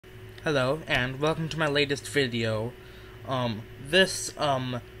Hello, and welcome to my latest video. This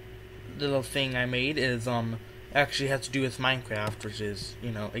little thing I made is actually has to do with Minecraft, which is,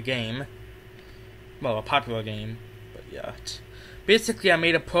 a game. Well, a popular game, but yeah. Basically, I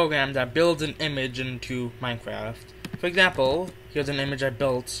made a program that builds an image into Minecraft. For example, here's an image I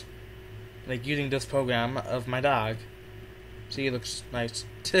built, using this program of my dog. See, it looks nice.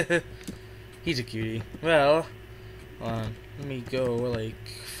 He's a cutie. Well, let me go,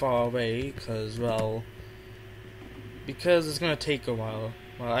 far away, because it's gonna take a while.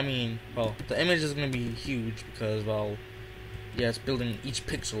 The image is gonna be huge, because, yeah, it's building each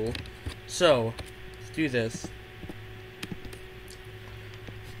pixel. So, let's do this.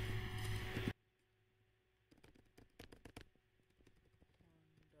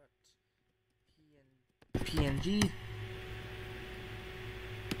 PNG.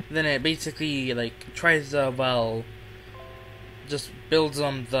 Then it basically, tries to, just builds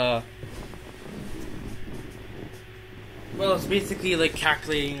it's basically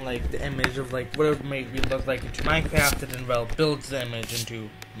calculating the image of what it would make it look like into Minecraft, and then builds the image into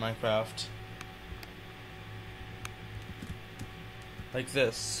Minecraft like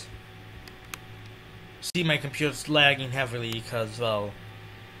this. See, my computer's lagging heavily because So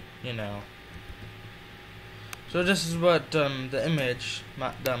this is what the image,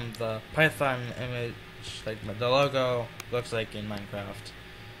 the Python image, the logo looks like in Minecraft.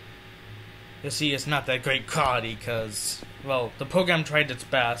 You'll see it's not that great quality because, the program tried its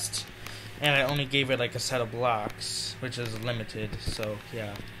best, and I only gave it a set of blocks, which is limited, so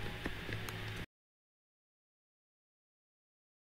yeah.